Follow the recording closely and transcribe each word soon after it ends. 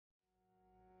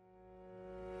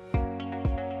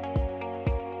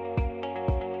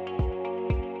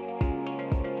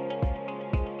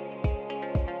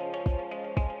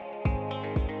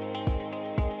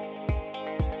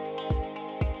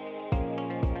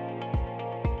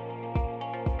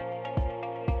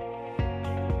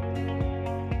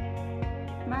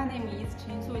name is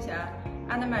Chen Suxia,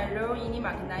 and my role in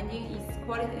INWED21 is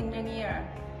quality engineer.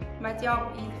 My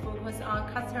job is focused on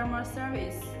customer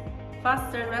service,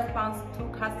 faster response to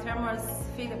customers'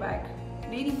 feedback,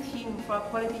 leading team for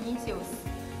quality issues,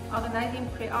 organizing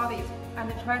pre-audit,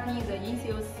 and tracking the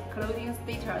issues closing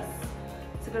status,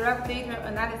 scrap data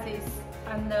analysis,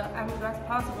 and I'm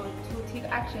responsible to take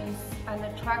actions and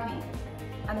tracking,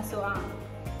 and so on.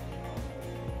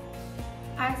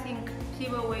 I think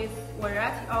people with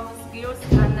variety of skills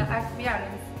and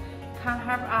experience can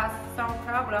help us solve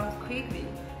problems quickly,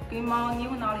 gain more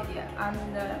new knowledge,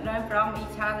 and learn from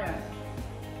each other.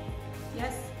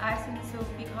 Yes, I think so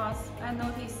because I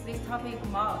notice this topic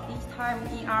more each time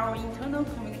in our internal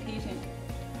communication.